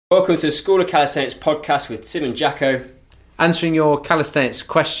Welcome to the School of Calisthenics podcast with Tim and Jacko. Answering your calisthenics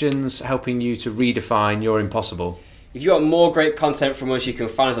questions, helping you to redefine your impossible. If you want more great content from us, you can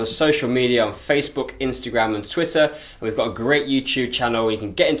find us on social media on Facebook, Instagram and Twitter. And we've got a great YouTube channel where you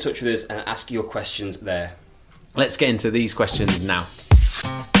can get in touch with us and ask your questions there. Let's get into these questions now.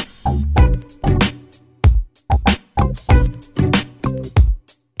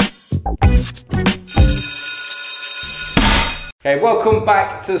 Okay, welcome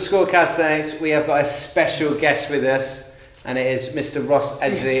back to the School of Calisthenics. We have got a special guest with us, and it is Mr. Ross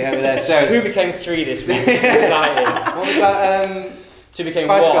Edgley over there. So, two became three this week. It's exciting. What was that? Two became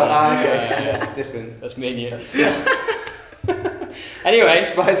Spice one. Girl. Ah, okay. That's different. That's me and you. Anyway,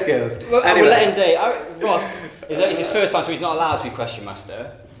 Spice Girls. We're Anyway. letting Dave. Ross, it's his first time, so he's not allowed to be question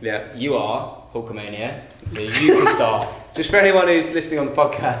master. Yeah. You are Hulkamania, so you can start. Just for anyone who's listening on the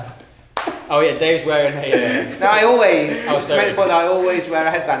podcast. Oh yeah, Dave's wearing a... Now I always, Oh, just to make the point that I always wear a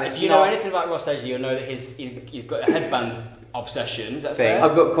headband. If you know anything about Ross Edgley, you'll know that he's got a headband obsession. Is that Thing. fair?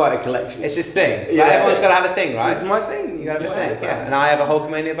 I've got quite a collection. It's his thing. Yeah. Like, everyone's got to have a thing, right? This is my thing. You got to have a Yeah, thing, yeah. And I have a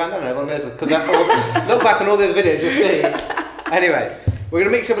Hulkamania bandana, everyone knows it. Because look back on all the other videos, you'll see. Anyway, we're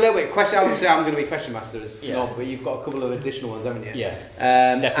going to mix up a little bit. Obviously, I'm going to be question master as normal, but you've got a couple of additional ones, haven't you? Yeah.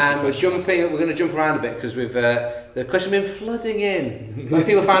 And we're going to jump around a bit because we've the question been flooding in. When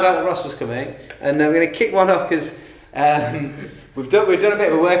people found out that Ross was coming, and we're going to kick one off because we've done a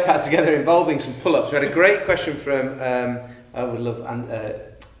bit of a workout together involving some pull-ups. We had a great question from I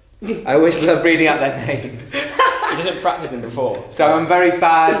always love reading out their names. He doesn't practice them before. So I'm very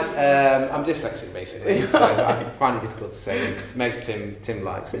bad. I'm dyslexic basically. So I find it difficult to say. It makes Tim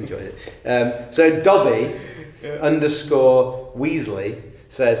likes enjoys it. So Dobby _ Weasley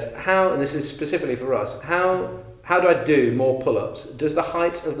says, how, and this is specifically for us, how do I do more pull-ups? Does the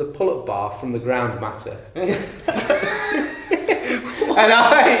height of the pull-up bar from the ground matter? And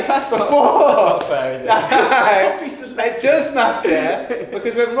That's not fair, is it? It does matter,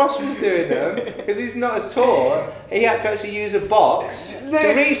 because when Ross was doing them, because he's not as tall, he had to actually use a box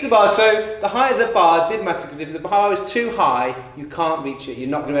to reach the bar. So the height of the bar did matter, because if the bar is too high, you can't reach it. You're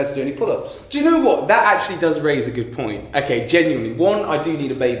not going to be able to do any pull-ups. Do you know what? That actually does raise a good point. Okay, genuinely. One, I do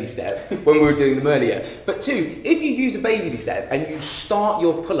need a baby step when we were doing them earlier. But two, if you use a baby step and you start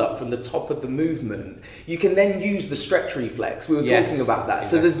your pull-up from the top of the movement, you can then use the stretch reflex. We were talking about that. Exactly.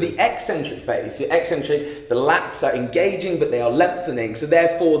 So there's the eccentric phase. So eccentric, the lats are engaging, but they are lengthening. So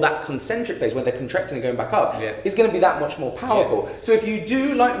therefore, that concentric phase, where they're contracting and going back up, is going to be that much more powerful. Yeah. So if you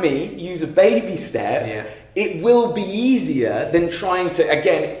do, like me, use a baby step, it will be easier than trying to,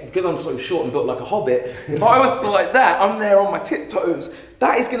 again, because I'm so short and built like a hobbit, if I was like that, I'm there on my tiptoes,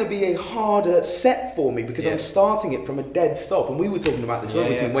 that is going to be a harder set for me because I'm starting it from a dead stop. And we were talking about this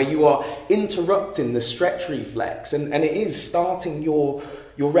where you are interrupting the stretch reflex, and it is starting your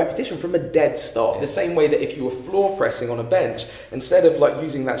repetition from a dead stop. The same way that if you were floor pressing on a bench, instead of like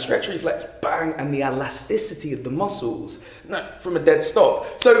using that stretch reflex, bang, and the elasticity of the muscles, no, from a dead stop.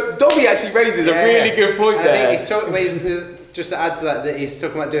 So Dobby actually raises a really good point and there. I think he's talking, just to add to that he's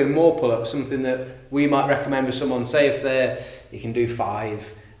talking about doing more pull-ups, something that we might recommend for someone, say if he can do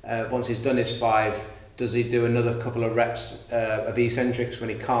 5, once he's done his 5, does he do another couple of reps of eccentrics when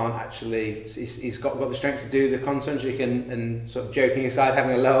he can't actually, he's got the strength to do the concentric, and sort of joking aside,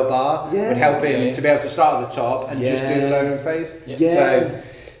 having a lower bar would help him to be able to start at the top and just do the lowering phase. So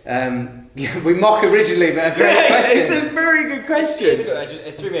we mock originally, but a great question. It's a very good question.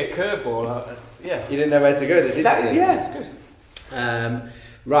 It threw me a curveball. You didn't know where to go there, did you? It's good.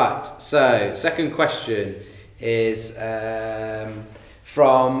 Right, so second question is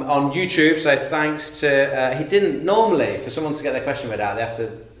from on YouTube. So thanks to he didn't normally, for someone to get their question read out, they have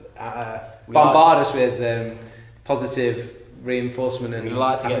to bombard us with positive reinforcement and we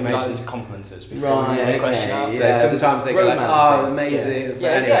like to affirmations. compliment us before we get a question out. So sometimes they go like, "Oh, amazing!" Yeah,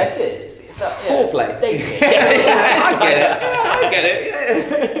 anyway. it is. It's that foreplay. Dating. I get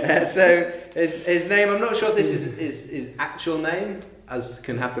it. So his name, I'm not sure if this is his actual name, as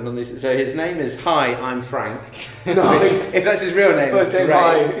can happen on this. So his name is Hi, I'm Frank. Nice. If that's his real name. First name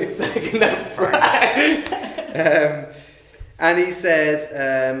Hi, second name Frank. And he says,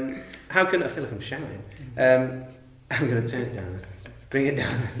 how can I feel like I'm shouting? I'm going to turn it down. Bring it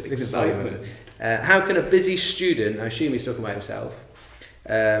down. How can a busy student, I assume he's talking about himself,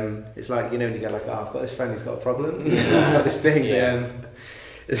 it's like, when you go like, I've got this friend who's got a problem, he's got this thing.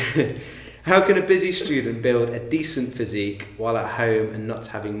 How can a busy student build a decent physique while at home and not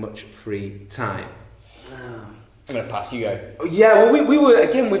having much free time? I'm going to pass, you go. Yeah, well,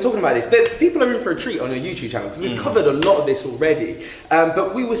 we're talking about this, but people are in for a treat on your YouTube channel because we've covered a lot of this already.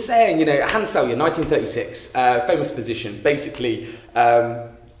 But we were saying, Hans Selye, 1936, famous physician, basically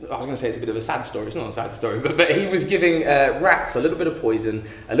I was going to say it's a bit of a sad story. It's not a sad story, but he was giving rats a little bit of poison,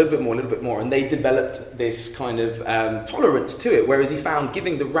 a little bit more, and they developed this kind of tolerance to it. Whereas he found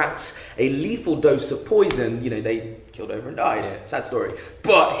giving the rats a lethal dose of poison, they killed over and died. Yeah. Sad story.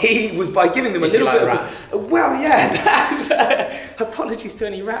 But he was by giving them a little bit of well, yeah. Apologies to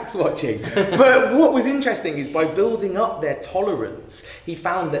any rats watching. But what was interesting is by building up their tolerance, he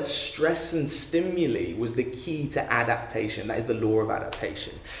found that stress and stimuli was the key to adaptation. That is the law of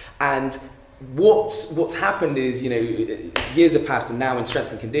adaptation. And what's happened is, years have passed, and now in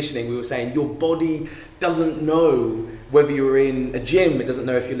strength and conditioning, we were saying your body doesn't know whether you're in a gym, it doesn't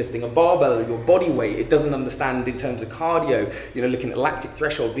know if you're lifting a barbell or your body weight, it doesn't understand in terms of cardio, looking at lactic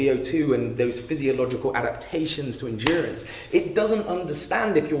threshold, VO2, and those physiological adaptations to endurance. It doesn't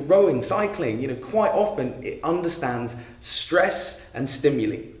understand if you're rowing, cycling, quite often it understands stress and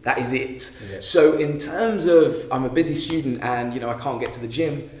stimuli. That is it. Yeah. So in terms of, I'm a busy student and, I can't get to the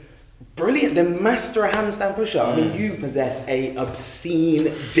gym, brilliant, then master a handstand push-up. I mean, you possess a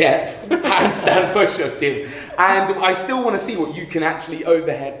obscene depth handstand push-up, Tim. And I still want to see what you can actually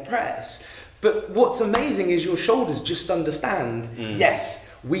overhead press. But what's amazing is your shoulders just understand, yes,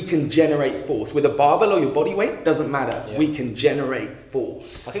 we can generate force. With a barbell or your body weight, doesn't matter. Yeah. We can generate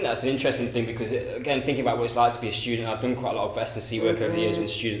force. I think that's an interesting thing because, again, thinking about what it's like to be a student, I've done quite a lot of S&C work over the years with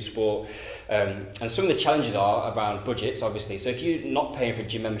student sport. And some of the challenges are around budgets, obviously. So if you're not paying for a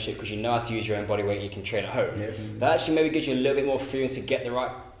gym membership because you know how to use your own body weight, you can train at home. Yeah. That actually maybe gives you a little bit more freedom to get the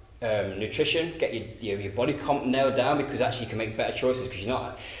right nutrition, get your body comp nailed down, because actually you can make better choices because you're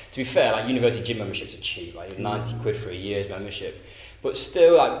not. To be fair, like university gym memberships are cheap, like 90 quid for a year's membership. But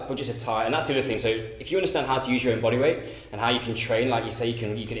still, like, budgets are tight, and that's the other thing. So if you understand how to use your own body weight and how you can train, like you say, you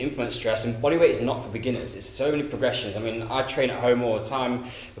can implement stress. And body weight is not for beginners. It's so many progressions. I mean, I train at home all the time,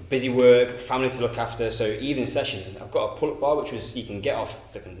 busy work, family to look after. So evening sessions, I've got a pull-up bar which you can get off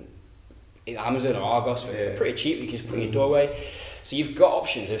Amazon or Argos for pretty cheap. You can just put in your doorway. So you've got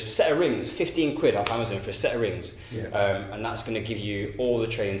options. There's a set of rings, 15 quid off Amazon for a set of rings, and that's going to give you all the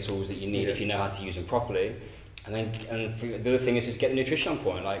training tools that you need if you know how to use them properly. And the other thing is just get the nutrition on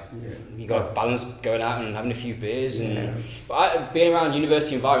point. Like you got to balance going out and having a few beers. But being around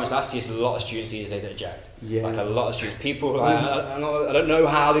university environments, I see a lot of students these days that are jacked. Yeah. Like a lot of students, people. Like, I don't know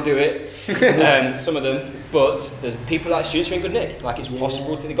how they do it. Some of them, but there's people like students who are in good nick. Like it's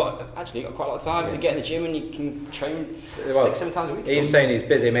possible to. They've got quite a lot of time to get in the gym, and you can train 6-7 times a week. He's saying he's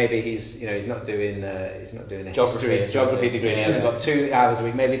busy. Maybe he's not doing a geography degree. He hasn't got 2 hours a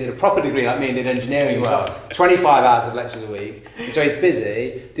week. Maybe he did a proper degree like me and did engineering. He's got 25 hours of lectures a week. And so he's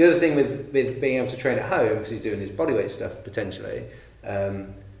busy. The other thing with being able to train at home, because he's doing his bodyweight stuff potentially,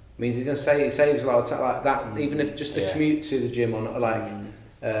 means he's going to he saves a lot of time like that. Even if just the commute to the gym or not, like.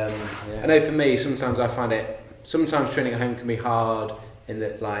 I know for me, sometimes training at home can be hard in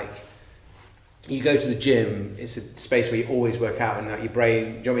that, like, you go to the gym, it's a space where you always work out, and like your brain, do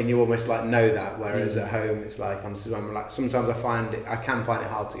you know what I mean? You almost like know that. Whereas at home, it's like I'm like sometimes I can find it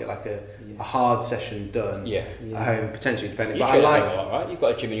hard to get like a hard session done at home, potentially depending. But I like a lot, right? You've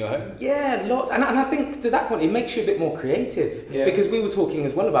got a gym in your home. Yeah, lots, and I think to that point, it makes you a bit more creative because we were talking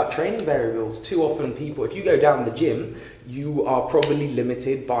as well about training variables. Too often, people, if you go down the gym, you are probably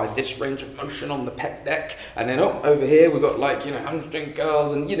limited by this range of motion on the pec deck, and then over here we've got like hamstring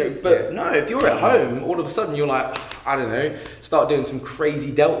curls, and but no, if you're at home, all of a sudden you're like, I don't know, start doing some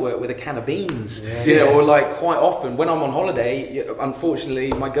crazy delt work with a can of beans, or like quite often when I'm on holiday,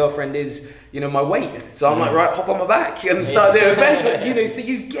 unfortunately my girlfriend is my weight, so I'm like, right, hop on my back and start doing bed, so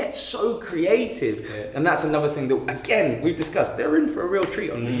you get so creative, and that's another thing that again we've discussed. They're in for a real treat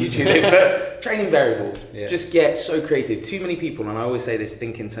on the YouTube, but training variables, just get so creative. Too many people, and I always say this,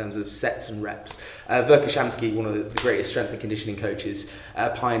 think in terms of sets and reps. Verkhoshansky, one of the greatest strength and conditioning coaches,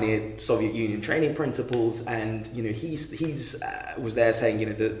 pioneered Soviet Union training principles, and he's was there saying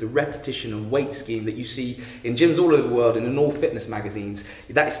the repetition and weight scheme that you see in gyms all over the world and in all fitness magazines,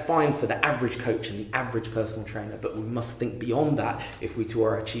 that is fine for the average coach and the average personal trainer, but we must think beyond that if we to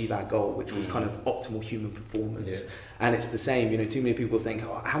achieve our goal, which was kind of optimal human performance. And it's the same, too many people think,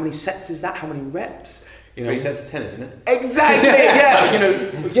 oh, how many sets is that, how many reps? 3 sets of 10, isn't it? Exactly.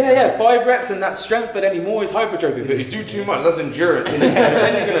 5 reps and that's strength, but any more is hypertrophy. But if you do too much, that's endurance, and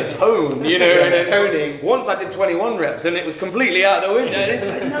then you're going to tone, and then toning. Once I did 21 reps and it was completely out the window. And it's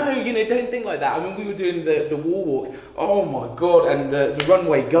like, no, don't think like that. I mean, we were doing the wall walks. Oh my god, and the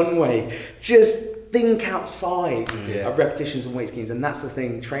runway, gunway. Just think outside of repetitions and weight schemes, and that's the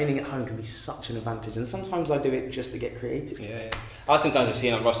thing. Training at home can be such an advantage, and sometimes I do it just to get creative. I sometimes have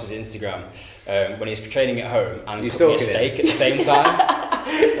seen on Ross's Instagram when he's training at home and cooking a steak at the same time.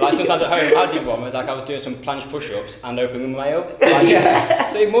 Like sometimes at home, I did one. It was like I was doing some planche push-ups and opening my mail. Like,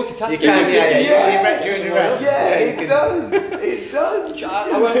 so you're multitasking. You can, yeah. During your rest. Yeah, it does. It does.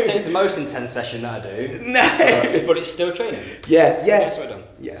 I won't say it's the most intense session that I do. No. But it's still training. Yeah. That's what I've done.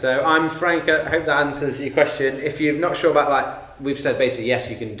 Yeah. So I'm Frank. I hope that answers your question. If you're not sure about, like we've said, basically yes,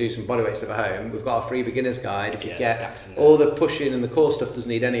 you can do some bodyweight stuff at home. We've got a free beginner's guide. If you get all the pushing and the core stuff doesn't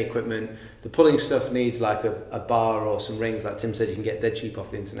need any equipment. The pulling stuff needs like a bar or some rings. Like Tim said, you can get dead cheap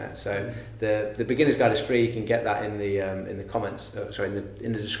off the internet. So the beginner's guide is free. You can get that in the comments.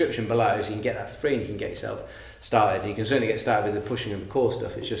 In the description below. So you can get that for free and you can get yourself started. You can certainly get started with the pushing and the core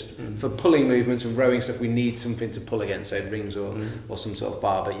stuff. It's just for pulling movements and rowing stuff, we need something to pull against, so rings or some sort of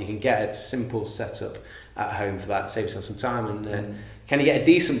bar. But you can get a simple setup at home for that. Save yourself some time. And can you get a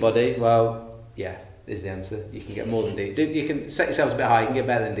decent body? Well, yeah, is the answer. You can get more than decent. You can set yourselves a bit high. You can get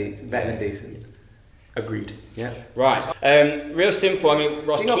better than decent. Agreed. Yeah. Right. Real simple. I mean,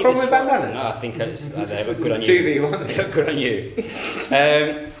 Ross. You got a problem with bandana? No, I think it's good on you. 2v1. Good on you.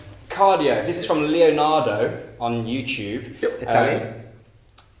 Cardio. This is from Leonardo on YouTube. Yep. Italian.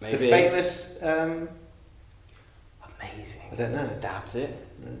 Maybe. The famous. Amazing. I don't know. That's it.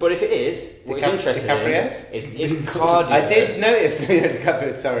 But if it is, what is interesting is cardio. I did notice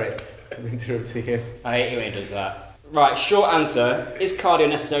DiCaprio. Sorry, I'm interrupting you. I hate it when he does that. Right. Short answer: is cardio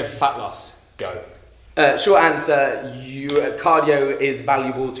necessary for fat loss? Go. Short answer, cardio is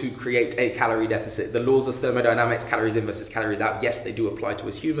valuable to create a calorie deficit. The laws of thermodynamics, calories in versus calories out, yes, they do apply to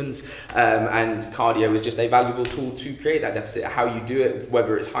us humans, and cardio is just a valuable tool to create that deficit. How you do it,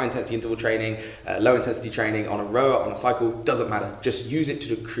 whether it's high intensity interval training, low intensity training, on a rower, on a cycle, doesn't matter. Just use it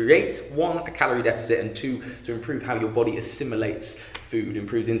to create, one, a calorie deficit, and two, to improve how your body assimilates food,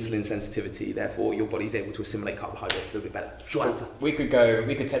 improves insulin sensitivity, therefore your body's able to assimilate carbohydrates a little bit better. Short answer. We could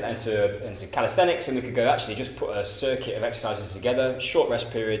take that into calisthenics, and we could go actually just put a circuit of exercises together, short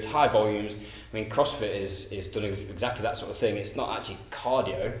rest periods, high volumes. I mean, CrossFit is done exactly that sort of thing. It's not actually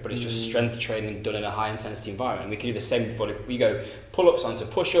cardio, but it's just strength training done in a high intensity environment. And we can do the same body. We go pull-ups onto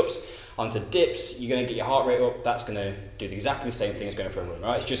push-ups, onto dips. You're going to get your heart rate up. That's going to do exactly the same thing as going for a run,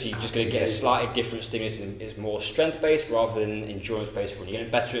 right? It's just you're just going to get a slightly different stimulus. It's more strength-based rather than endurance-based run. You're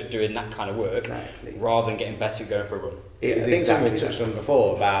getting better at doing that kind of work rather than getting better at going for a run. I think something we touched on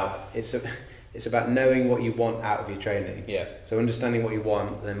before about it's about knowing what you want out of your training. Yeah. So understanding what you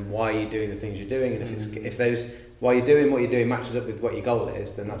want, then why are you doing the things you're doing, and if those while you're doing what you're doing matches up with what your goal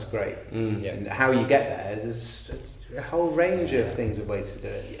is, then that's great. Yeah. And how you get there, there's a whole range of things of ways to do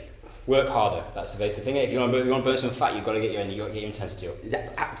it. Yeah. Work harder. That's the basic thing. If you want to burn some fat, you've got to get your intensity up.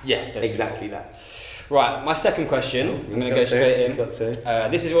 Exactly that. Right, my second question. I'm going to go straight in. Got to.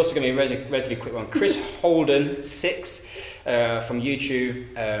 This is also going to be a relatively quick one. Chris Holden 6 from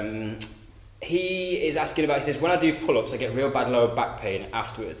YouTube. He is asking about. He says, when I do pull-ups, I get real bad lower back pain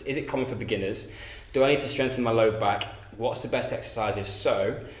afterwards. Is it common for beginners? Do I need to strengthen my low back? What's the best exercise if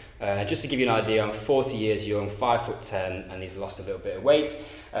so? Just to give you an idea, I'm 40 years young, 5'10", and he's lost a little bit of weight,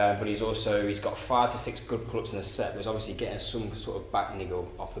 but he's got 5 to 6 good pull-ups in a set, but he's obviously getting some sort of back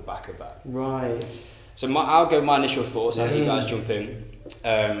niggle off the back of that. Right. So I'll go my initial thoughts, I'll let you guys jump in.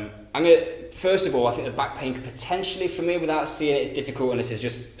 First of all, I think the back pain could potentially, for me, without seeing it, it's difficult, and this is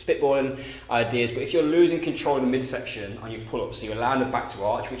just spitballing ideas, but if you're losing control of the midsection on your pull-up, so you're allowing the back to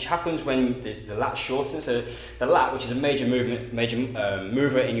arch, which happens when the lat shortens, so the lat, which is a major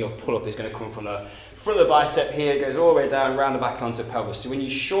mover in your pull-up, is going to come from the front of the bicep here, it goes all the way down, around the back and onto the pelvis. So when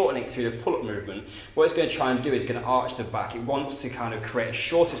you shorten it through the pull-up movement, what it's going to try and do is going to arch the back. It wants to kind of create a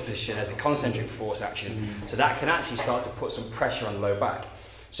shortest position as a concentric force action, so that can actually start to put some pressure on the low back.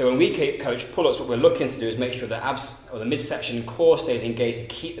 So when we coach pull-ups, what we're looking to do is make sure the abs or the midsection and core stays engaged to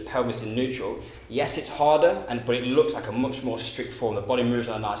keep the pelvis in neutral. Yes, it's harder, but it looks like a much more strict form. The body moves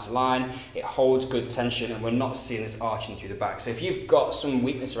on a nice line, it holds good tension, and we're not seeing this arching through the back. So if you've got some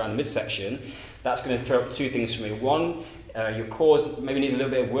weakness around the midsection, that's going to throw up two things for me. One, your core maybe needs a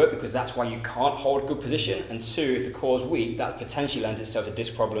little bit of work because that's why you can't hold a good position. And two, if the core's weak, that potentially lends itself to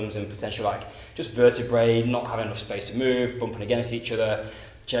disc problems and potential like just vertebrae, not having enough space to move, bumping against each other,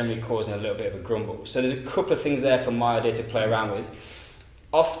 generally causing a little bit of a grumble. So there's a couple of things there from my idea to play around with.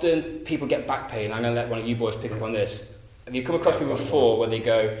 Often people get back pain. I'm going to let one of you boys pick up on this. Have you come across people before where they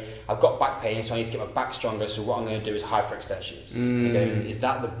go, I've got back pain, so I need to get my back stronger, so what I'm going to do is hyperextensions. You go, is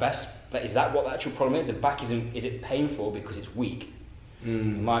that the best? Is that what the actual problem is? The back is it painful because it's weak?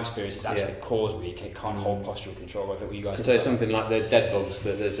 In my experience, it's actually the core's weak and it can't hold postural control. What you guys so something like the dead bugs,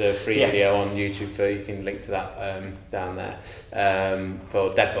 that there's a free video on YouTube for, you can link to that down there,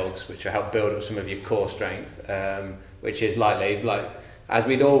 for dead bugs, which will help build up some of your core strength, which is likely, like as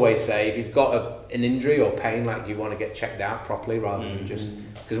we'd always say, if you've got an injury or pain, like you want to get checked out properly rather than just,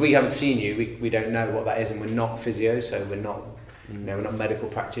 because we haven't seen you, we don't know what that is, and we're not physios, so we're not, we're not medical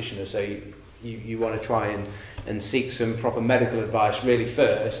practitioners, so you want to try and seek some proper medical advice really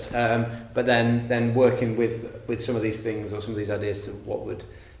first, but then working with some of these things or some of these ideas to what would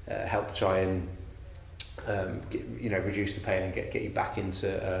help try and reduce the pain and get you back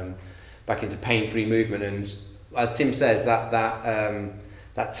into pain-free movement. And as Tim says,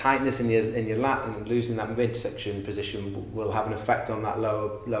 that tightness in your lat and losing that midsection position will have an effect on that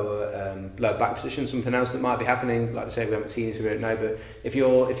lower back position. Something else that might be happening, like I say, we haven't seen it, so we don't know. But if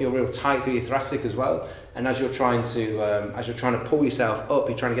you're real tight through your thoracic as well, and as you're trying to pull yourself up,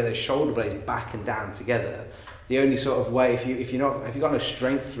 you're trying to get those shoulder blades back and down together. The only sort of way, if you've got no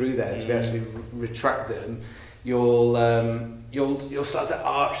strength through there to be able to retract them, you'll start to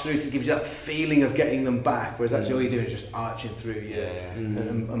arch through to give you that feeling of getting them back, whereas actually all you're doing is just arching through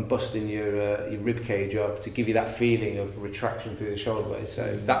and busting your rib cage up to give you that feeling of retraction through the shoulder blades.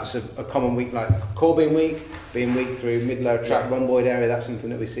 So that's a common weak, like core being weak through mid-lower tract rhomboid area. That's something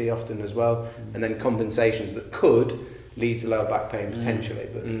that we see often as well, and then compensations that could lead to lower back pain potentially,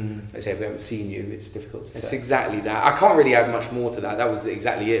 but like I say, if we haven't seen you, it's difficult to say. It's exactly that. I can't really add much more to that. That was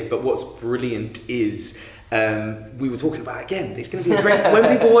exactly it. But what's brilliant is we were talking about, again, it's going to be a great, when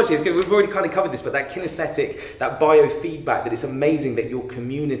people watch it, we've already kind of covered this, but that kinesthetic, that biofeedback, that it's amazing that your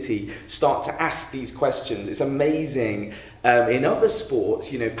community start to ask these questions. It's amazing. In other sports,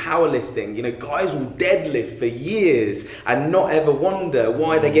 powerlifting, guys will deadlift for years and not ever wonder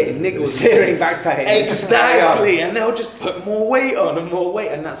why they're getting niggles. Searing back pain. Exactly, and they'll just put more weight on and more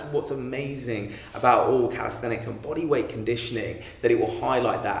weight, and that's what's amazing about all calisthenics and body weight conditioning, that it will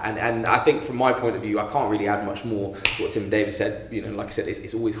highlight that. And I think from my point of view, I can't really add much more to what Tim and David said. Like I said,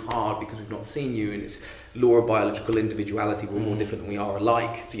 it's always hard because we've not seen you, and it's law of biological individuality. We're more different than we are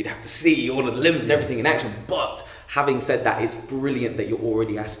alike, so you'd have to see all of the limbs and everything in action. But having said that, it's brilliant that you're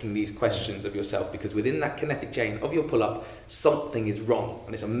already asking these questions of yourself, because within that kinetic chain of your pull-up, something is wrong.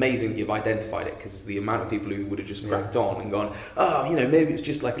 And it's amazing you've identified it, because the amount of people who would have just cracked on and gone, maybe it's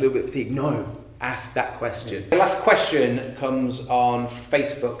just like a little bit of fatigue. No, ask that question. The last question comes on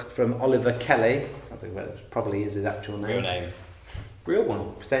Facebook from Oliver Kelly. Sounds like it probably is his actual name. Real name. Real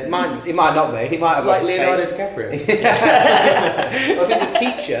one. He might not be. He might have like Leonardo DiCaprio. Well, if he's a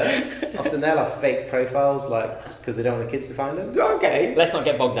teacher, often they'll have fake profiles, because they don't want the kids to find them. Okay. Let's not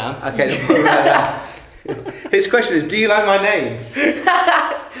get bogged down. Okay. His question is, do you like my name?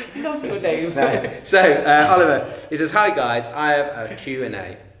 Love your name. No. So, Oliver, he says, hi guys, I have a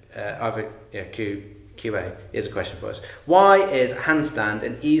Q&A. QA. Here's a question for us. Why is a handstand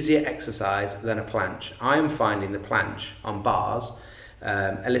an easier exercise than a planche? I am finding the planche on bars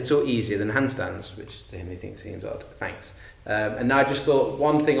a little easier than handstands, which to him he thinks seems odd. Thanks. And I just thought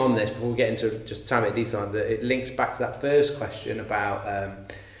one thing on this before we get into just a tiny bit of detail, that it links back to that first question about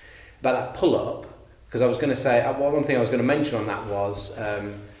that pull-up, because I was going to say one thing I was going to mention on that was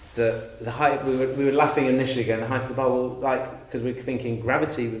the height. We were laughing initially, going the height of the bar, because we're thinking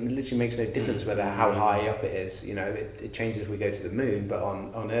gravity literally makes no difference whether how high up it is. It changes as we go to the moon, but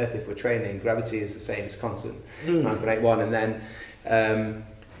on Earth, if we're training, gravity is the same, it's constant, 9.81. And then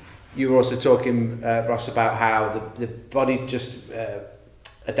you were also talking, Ross, about how the body just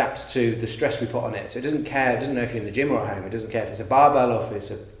adapts to the stress we put on it. So it doesn't know if you're in the gym or at home. It doesn't care if it's a barbell or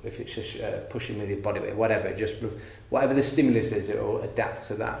if it's just pushing with your body weight, whatever. Just whatever the stimulus is, it will adapt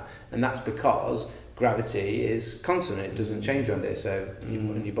to that. And that's because gravity is constant. It doesn't change around it. So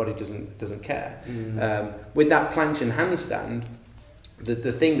your body doesn't care. With that planche and handstand,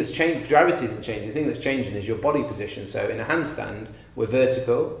 the thing that's changed, gravity isn't changing. The thing that's changing is your body position. So in a handstand, we're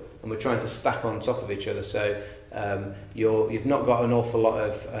vertical and we're trying to stack on top of each other. So you've not got an awful lot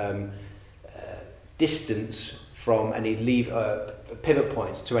of distance from any pivot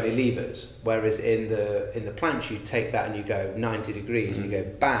points to any levers, whereas in the planche you take that and you go 90 degrees and you go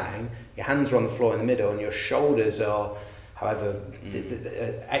bang, your hands are on the floor in the middle and your shoulders are however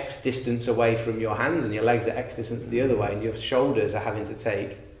X distance away from your hands and your legs are X distance the other way, and your shoulders are having to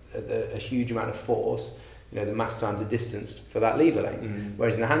take a huge amount of force, the mass times the distance for that lever length.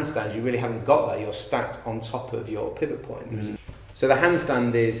 Whereas in the handstand, you really haven't got that. You're stacked on top of your pivot point. So the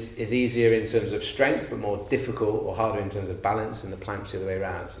handstand is easier in terms of strength, but more difficult or harder in terms of balance, and the planche the other way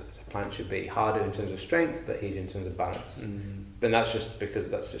around. So the planche should be harder in terms of strength, but easier in terms of balance. And that's just because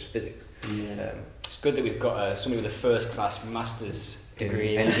that's just physics. It's good that we've got somebody with a first-class master's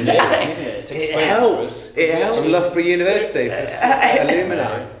degree in engineering, isn't it? To It explain helps. It helps. From Loughborough University,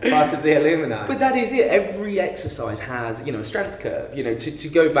 Illuminati, part of the Illuminati. But that is it. Every exercise has, a strength curve. To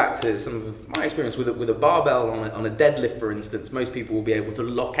go back to some of my experience with a barbell on a deadlift, for instance, most people will be able to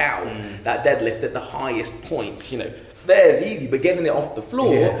lock out that deadlift at the highest point. There's easy, but getting it off the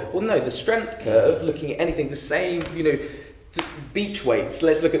floor, well, no, the strength curve, looking at anything, the same, beach weights,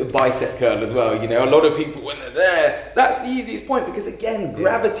 let's look at the bicep curl as well. A lot of people, when they're there, that's the easiest point because, again,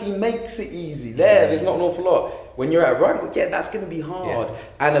 gravity makes it easy. There's not an awful lot. When you're at a right angle, that's going to be hard. Yeah.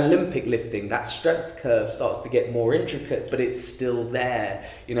 And Olympic lifting, that strength curve starts to get more intricate, but it's still there.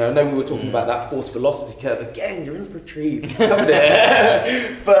 I know we were talking about that force velocity curve. Again, you're in for a treat. We covered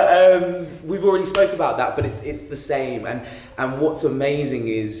it. But we've already spoke about that, but it's the same. And what's amazing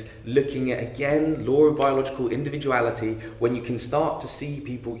is looking at, again, law of biological individuality, when you can start to see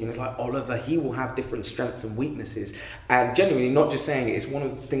people, like Oliver, he will have different strengths and weaknesses. And genuinely, not just saying it, it's one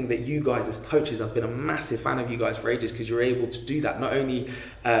of the things that you guys as coaches, I've been a massive fan of you guys for ages, because you're able to do that, not only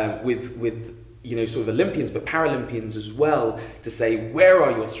with sort of Olympians, but Paralympians as well, to say, where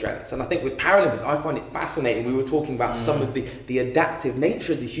are your strengths? And I think with Paralympians, I find it fascinating. We were talking about some of the adaptive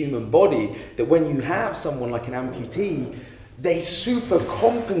nature of the human body, that when you have someone like an amputee, they super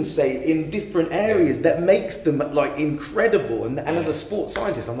compensate in different areas that makes them like incredible. And as a sports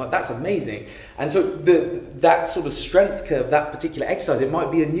scientist, I'm like, that's amazing. And so that sort of strength curve, that particular exercise, it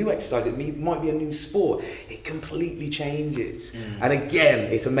might be a new exercise, it might be a new sport, it completely changes. And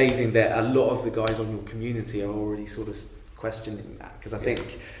again, it's amazing that a lot of the guys on your community are already sort of questioning that, because I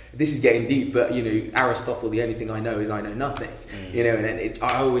think this is getting deep, but Aristotle, the only thing I know is I know nothing. And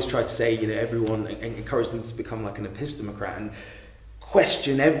I always try to say, everyone, and encourage them to become like an epistemocrat and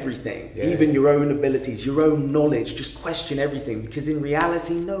question everything, even your own abilities, your own knowledge. Just question everything, because in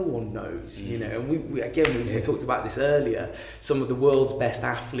reality, no one knows. And we talked about this earlier. Some of the world's best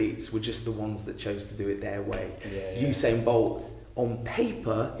athletes were just the ones that chose to do it their way. Usain Bolt, on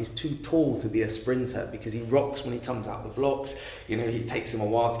paper, is too tall to be a sprinter because he rocks when he comes out the blocks. It takes him a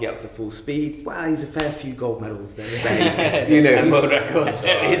while to get up to full speed. Well, he's a fair few gold medals there. And world records.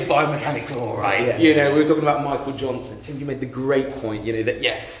 His biomechanics are all right. We were talking about Michael Johnson. Tim, you made the great point.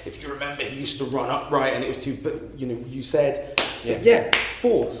 That if you remember, he used to run upright and it was too. But you said,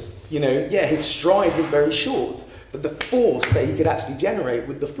 force. His stride was very short, but the force that he could actually generate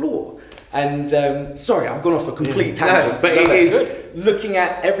with the floor. And sorry, I've gone off a complete tangent, but it is looking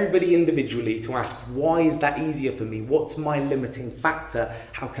at everybody individually to ask, why is that easier for me? What's my limiting factor?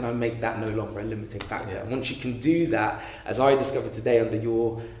 How can I make that no longer a limiting factor? And once you can do that, as I discovered today under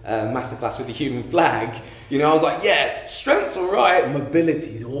your masterclass with the human flag, I was like, strength's all right,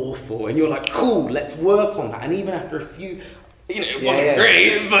 mobility's awful. And you're like, cool, let's work on that. And even after a few, it wasn't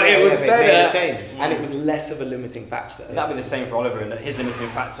great, but it was better, and it was less of a limiting factor. That'd be the same for Oliver, and his limiting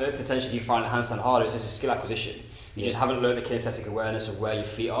factor, potentially if you find a handstand harder, is just a skill acquisition. You just haven't learned the kinesthetic awareness of where your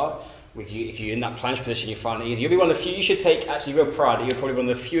feet are. If you're in that planche position, you find it easy. You'll be one of the few. You should take actually real pride that you're probably one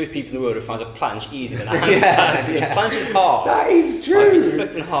of the fewest people in the world who finds a planche easier than a handstand. Because a planche is hard. That is true. Like, it's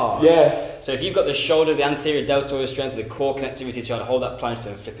flipping hard. So if you've got the shoulder, the anterior deltoid strength, the core connectivity to try to hold that planche,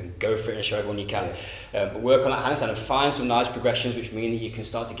 then flipping go for it and show everyone you can. But work on that handstand and find some nice progressions, which mean that you can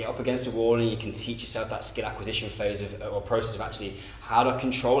start to get up against the wall and you can teach yourself that skill acquisition phase or process of actually how to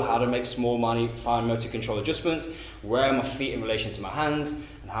control, how to make small, fine motor control adjustments, where are my feet in relation to my hands,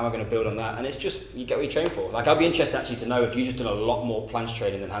 and how am I going to build on that? And it's just, you get what you train for. Like, I'd be interested actually to know if you've just done a lot more planche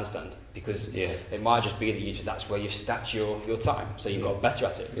training than handstand, because it might just be that that's where you've stacked your time, so you've got better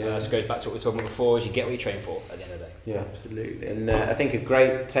at it. And this goes back to what we were talking about before, is you get what you train for at the end of the day. Yeah, absolutely. And I think a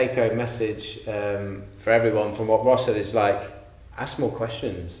great take-home message for everyone from what Ross said is like, ask more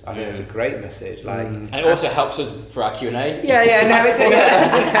questions. I think that's a great message. Like, and it also helps us for our Q&A.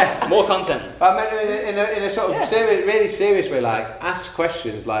 More content. But I mean, in a sort of serious, really serious way, like, ask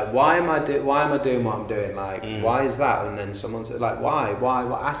questions like, why am I doing what I'm doing? Like, why is that? And then someone said, like, why?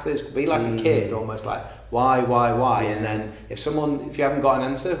 Ask this. Be like a kid, almost like, why? And then if you haven't got an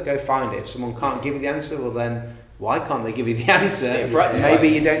answer, go find it. If someone can't give you the answer, well then, why can't they give you the answer? Maybe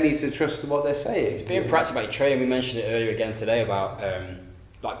you don't need to trust what they're saying. It's being practical about your training. We mentioned it earlier again today about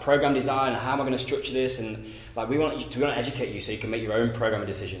like program design. How am I going to structure this? And like we want to educate you so you can make your own programming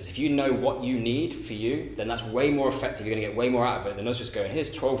decisions. If you know what you need for you, then that's way more effective. You're going to get way more out of it than us just going,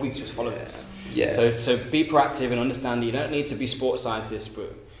 here's 12 weeks, just follow this. So be proactive and understand that you don't need to be sports scientists,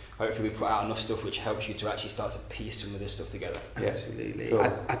 but hopefully we put out enough stuff which helps you to actually start to piece some of this stuff together. Yeah. Absolutely. Cool.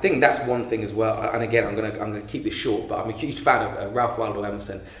 I think that's one thing as well. And again, I'm gonna keep this short, but I'm a huge fan of Ralph Waldo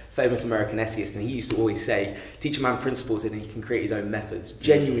Emerson, famous American essayist, and he used to always say, teach a man principles and he can create his own methods.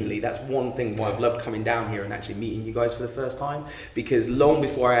 Genuinely, that's one thing why I've loved coming down here and actually meeting you guys for the first time, because long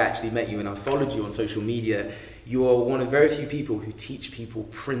before I actually met you and I followed you on social media, you are one of very few people who teach people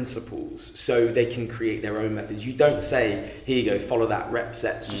principles so they can create their own methods. You don't say, here you go, follow that rep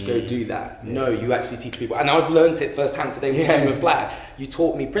sets, just go do that. No, you actually teach people. And I've learned it firsthand today with the human flag. You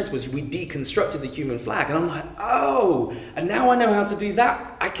taught me principles. We deconstructed the human flag. And I'm like, oh, and now I know how to do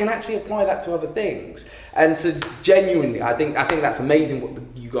that. I can actually apply that to other things. And so genuinely, I think that's amazing what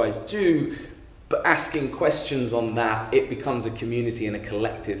you guys do. But asking questions on that, it becomes a community and a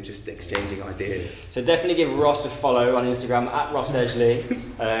collective just exchanging ideas. So definitely give Ross a follow on Instagram at Ross Edgley.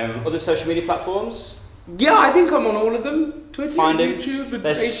 Other social media platforms? Yeah, I think I'm on all of them. Twitter, Find him. YouTube, and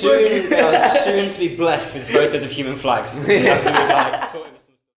They Facebook. are soon to be blessed with photos of human flags. You have to, sort of-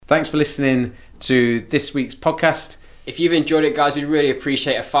 Thanks for listening to this week's podcast. If you've enjoyed it, guys, we'd really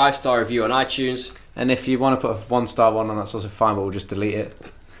appreciate a 5-star review on iTunes. And if you want to put a 1-star one on, that's also fine, but we'll just delete it.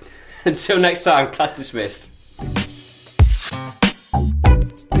 Until next time, class dismissed.